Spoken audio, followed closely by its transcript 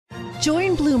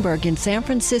Join Bloomberg in San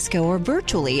Francisco or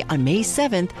virtually on May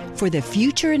 7th for The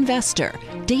Future Investor,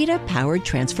 Data-Powered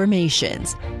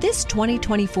Transformations. This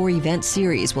 2024 event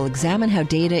series will examine how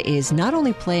data is not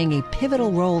only playing a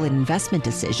pivotal role in investment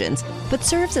decisions, but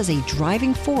serves as a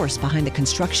driving force behind the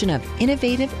construction of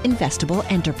innovative, investable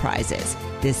enterprises.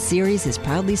 This series is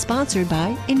proudly sponsored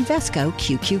by Invesco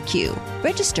QQQ.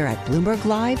 Register at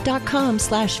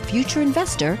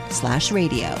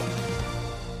bloomberglive.com/futureinvestor/radio.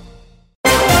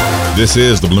 This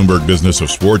is the Bloomberg Business of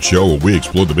Sports show, where we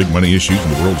explore the big money issues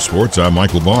in the world of sports. I'm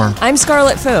Michael Barr. I'm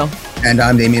Scarlett Fu. And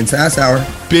I'm Damian Sassower.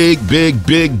 Big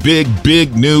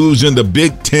news in the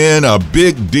Big Ten, a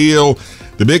big deal.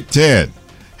 The Big Ten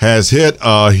has hit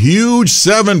a huge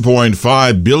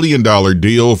 $7.5 billion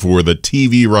deal for the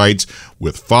TV rights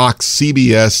with Fox,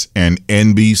 CBS, and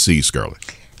NBC,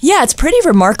 Scarlett. Yeah, it's pretty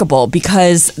remarkable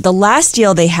because the last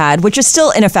deal they had, which is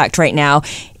still in effect right now,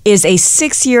 is a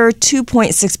 6-year,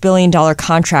 $2.6 billion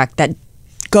contract that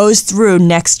goes through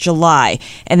next July.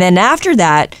 And then after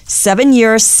that, 7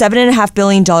 years, $7.5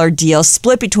 billion deal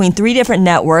split between 3 different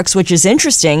networks, which is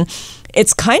interesting.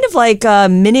 It's kind of like a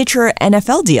miniature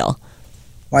NFL deal.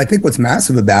 Well, I think what's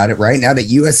massive about it right now that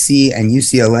USC and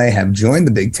UCLA have joined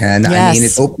the Big Ten. Yes. I mean,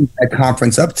 it opens that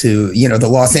conference up to, the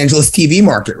Los Angeles TV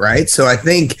market, right? So I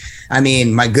think,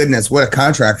 my goodness, what a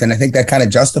contract. And I think that kind of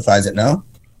justifies it, no?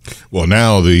 Well,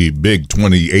 now the Big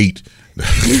 28.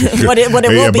 what it will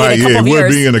be in a couple of years. It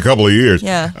would be in a couple of years.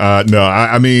 Yeah.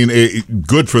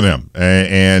 Good for them.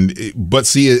 But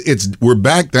see, we're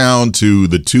back down to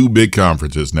the 2 big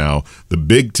conferences now, the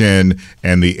Big Ten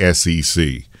and the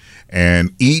SEC.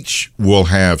 And each will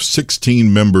have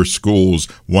 16 member schools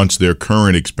once their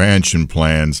current expansion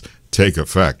plans take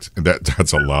effect.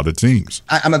 That's a lot of teams.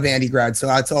 I'm a Vandy grad, so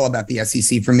it's all about the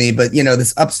SEC for me. But,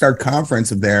 this upstart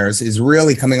conference of theirs is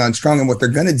really coming on strong. And what they're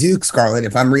going to do, Scarlett,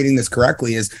 if I'm reading this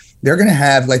correctly, is they're going to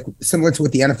have, like, similar to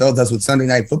what the NFL does with Sunday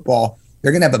Night Football,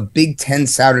 they're going to have a Big Ten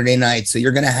Saturday night. So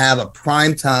you're going to have a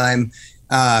prime time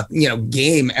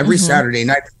game every Saturday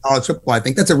night for college football. I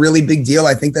think that's a really big deal.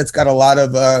 I think that's got a lot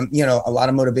of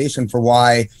motivation for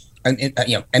why,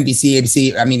 NBC,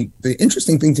 ABC. The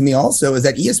interesting thing to me also is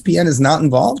that ESPN is not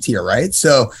involved here, right?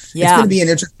 So It's going to be an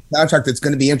interesting contract. It's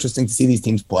going to be interesting to see these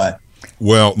teams play.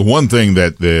 Well, the one thing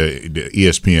that the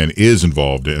ESPN is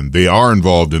involved in, they are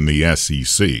involved in the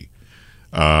SEC.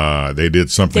 They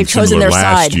did something similar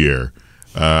last year.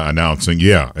 Announcing,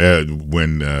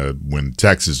 when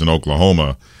Texas and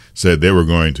Oklahoma said they were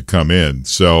going to come in.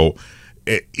 So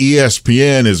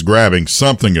ESPN is grabbing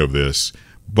something of this,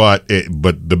 but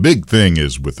the big thing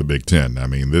is with the Big Ten.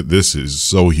 This is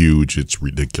so huge, it's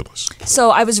ridiculous. So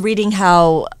I was reading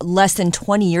how less than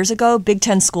 20 years ago, Big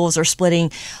Ten schools are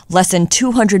splitting less than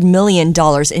 $200 million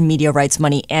in media rights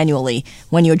money annually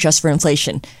when you adjust for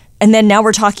inflation. And then now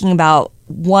we're talking about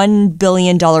 $1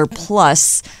 billion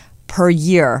plus per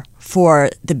year for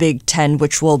the Big Ten,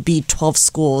 which will be 12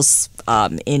 schools by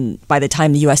the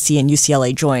time the USC and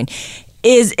UCLA join.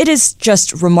 It is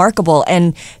just remarkable.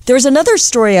 And there's another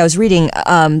story I was reading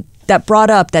that brought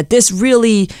up that this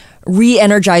really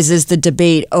re-energizes the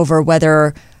debate over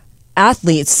whether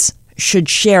athletes should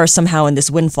share somehow in this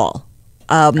windfall.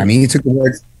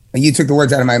 You took the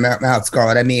words out of my mouth,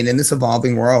 Scarlett. In this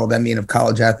evolving world, of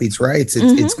college athletes' rights,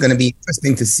 it's going to be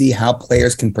interesting to see how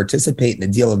players can participate in a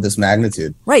deal of this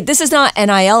magnitude. Right. This is not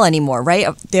NIL anymore, right?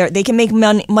 They can make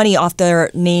money off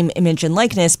their name, image, and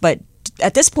likeness, but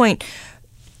at this point,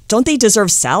 don't they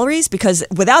deserve salaries? Because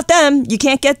without them, you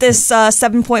can't get this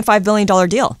 $7.5 billion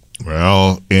deal.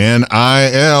 Well,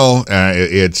 NIL,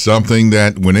 it's something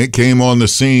that when it came on the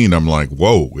scene, I'm like,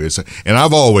 whoa. And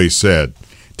I've always said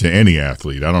to any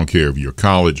athlete, I don't care if you're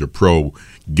college or pro,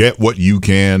 get what you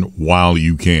can while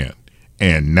you can.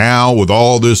 And now with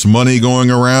all this money going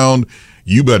around,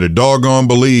 you better doggone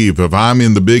believe if I'm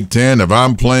in the Big Ten, if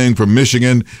I'm playing for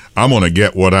Michigan, I'm going to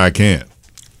get what I can.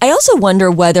 I also wonder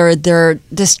whether the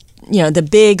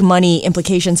big money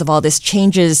implications of all this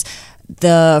changes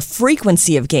the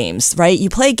frequency of games, right? You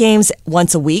play games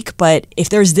once a week, but if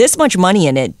there's this much money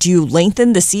in it, do you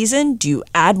lengthen the season? Do you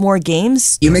add more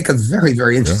games? You make a very,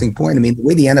 very interesting point. The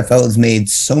way the NFL has made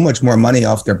so much more money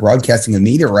off their broadcasting and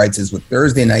media rights is with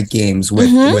Thursday night games,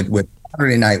 with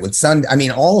Saturday night, with Sunday.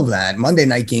 All of that. Monday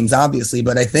night games, obviously,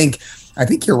 but I think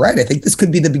you're right. I think this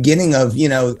could be the beginning of,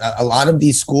 a lot of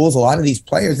these schools, a lot of these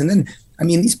players. And then I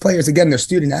mean, these players, again, they're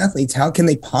student athletes. How can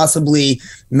they possibly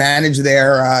manage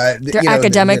their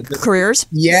academic careers?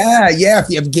 Yeah. If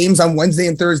you have games on Wednesday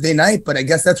and Thursday night, but I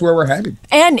guess that's where we're headed.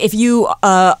 And if you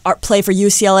play for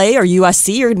UCLA or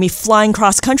USC, you're going to be flying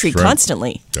cross country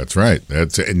constantly. That's right.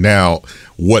 That's it. Now,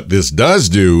 what this does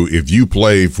do, if you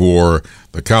play for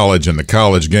the college and the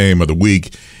college game of the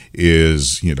week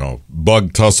is,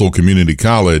 Bug Tussle Community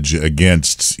College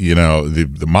against,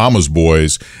 the mama's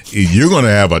boys, you're going to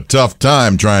have a tough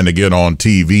time trying to get on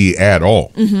TV at all.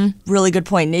 Mm-hmm. Really good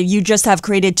point. You just have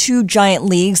created two giant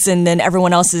leagues, and then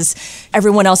everyone else is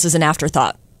an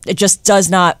afterthought. It just does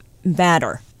not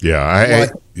matter. Yeah,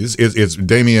 it's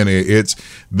Damien. It's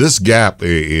this gap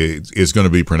is going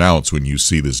to be pronounced when you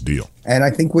see this deal. And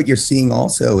I think what you're seeing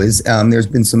also is there's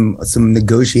been some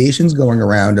negotiations going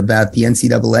around about the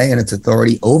NCAA and its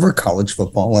authority over college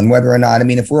football and whether or not. I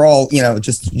mean, if we're all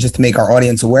just to make our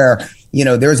audience aware,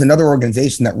 there's another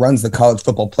organization that runs the college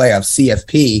football playoff,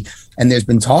 CFP, and there's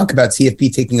been talk about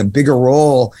CFP taking a bigger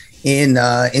role in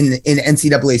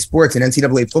NCAA sports and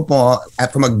NCAA football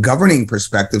from a governing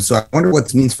perspective. So I wonder what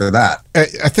this means for that.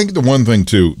 I think the one thing,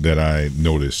 too, that I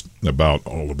noticed about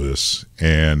all of this,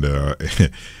 and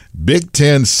Big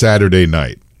Ten Saturday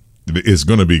night is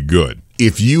going to be good.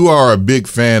 If you are a big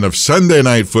fan of Sunday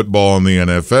night football in the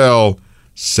NFL,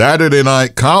 Saturday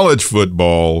night college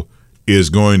football is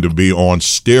going to be on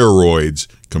steroids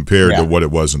compared to what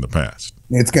it was in the past.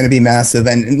 It's going to be massive.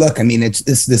 And look, I mean, it's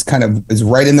this kind of is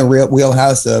right in the real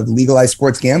wheelhouse of legalized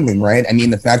sports gambling, right? I mean,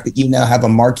 the fact that you now have a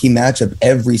marquee matchup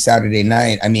every Saturday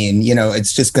night, I mean,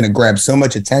 it's just going to grab so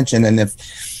much attention. And if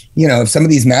some of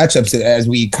these matchups, as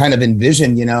we kind of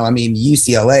envision,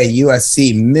 UCLA,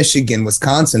 USC, Michigan,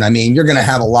 Wisconsin, I mean, you're going to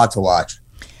have a lot to watch.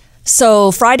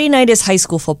 So Friday night is high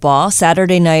school football.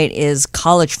 Saturday night is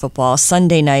college football.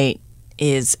 Sunday night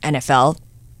is NFL.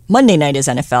 Monday night is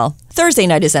NFL. Thursday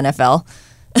night is NFL.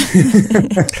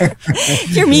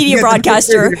 You're a media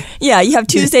broadcaster. Yeah, you have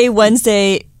Tuesday and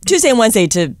Wednesday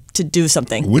to do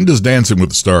something. When does Dancing with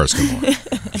the Stars come on?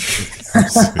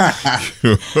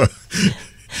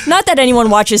 Not that anyone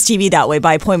watches TV that way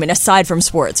by appointment, aside from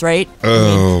sports, right?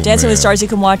 Dancing with the Stars you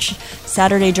can watch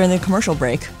Saturday during the commercial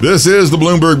break. This is the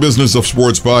Bloomberg Business of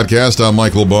Sports podcast. I'm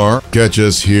Michael Barr. Catch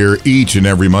us here each and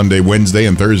every Monday, Wednesday,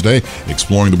 and Thursday,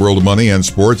 exploring the world of money and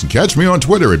sports. And catch me on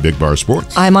Twitter at Big Bar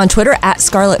Sports. I'm on Twitter at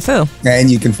Scarlet Fu.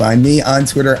 And you can find me on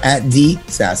Twitter at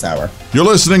DSasshour. You're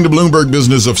listening to Bloomberg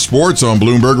Business of Sports on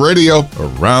Bloomberg Radio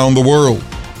around the world.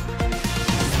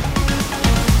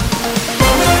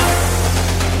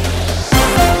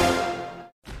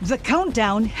 The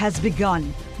countdown has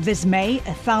begun. This May,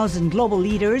 1,000 global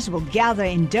leaders will gather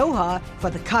in Doha for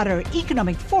the Qatar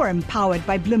Economic Forum powered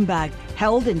by Bloomberg,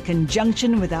 held in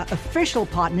conjunction with our official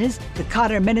partners, the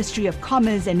Qatar Ministry of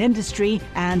Commerce and Industry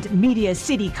and Media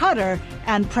City Qatar,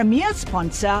 and premier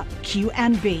sponsor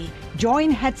QNB. Join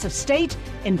heads of state,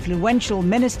 influential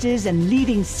ministers, and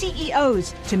leading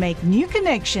CEOs to make new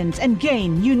connections and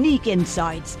gain unique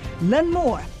insights. Learn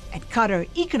more at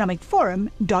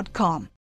QatarEconomicForum.com.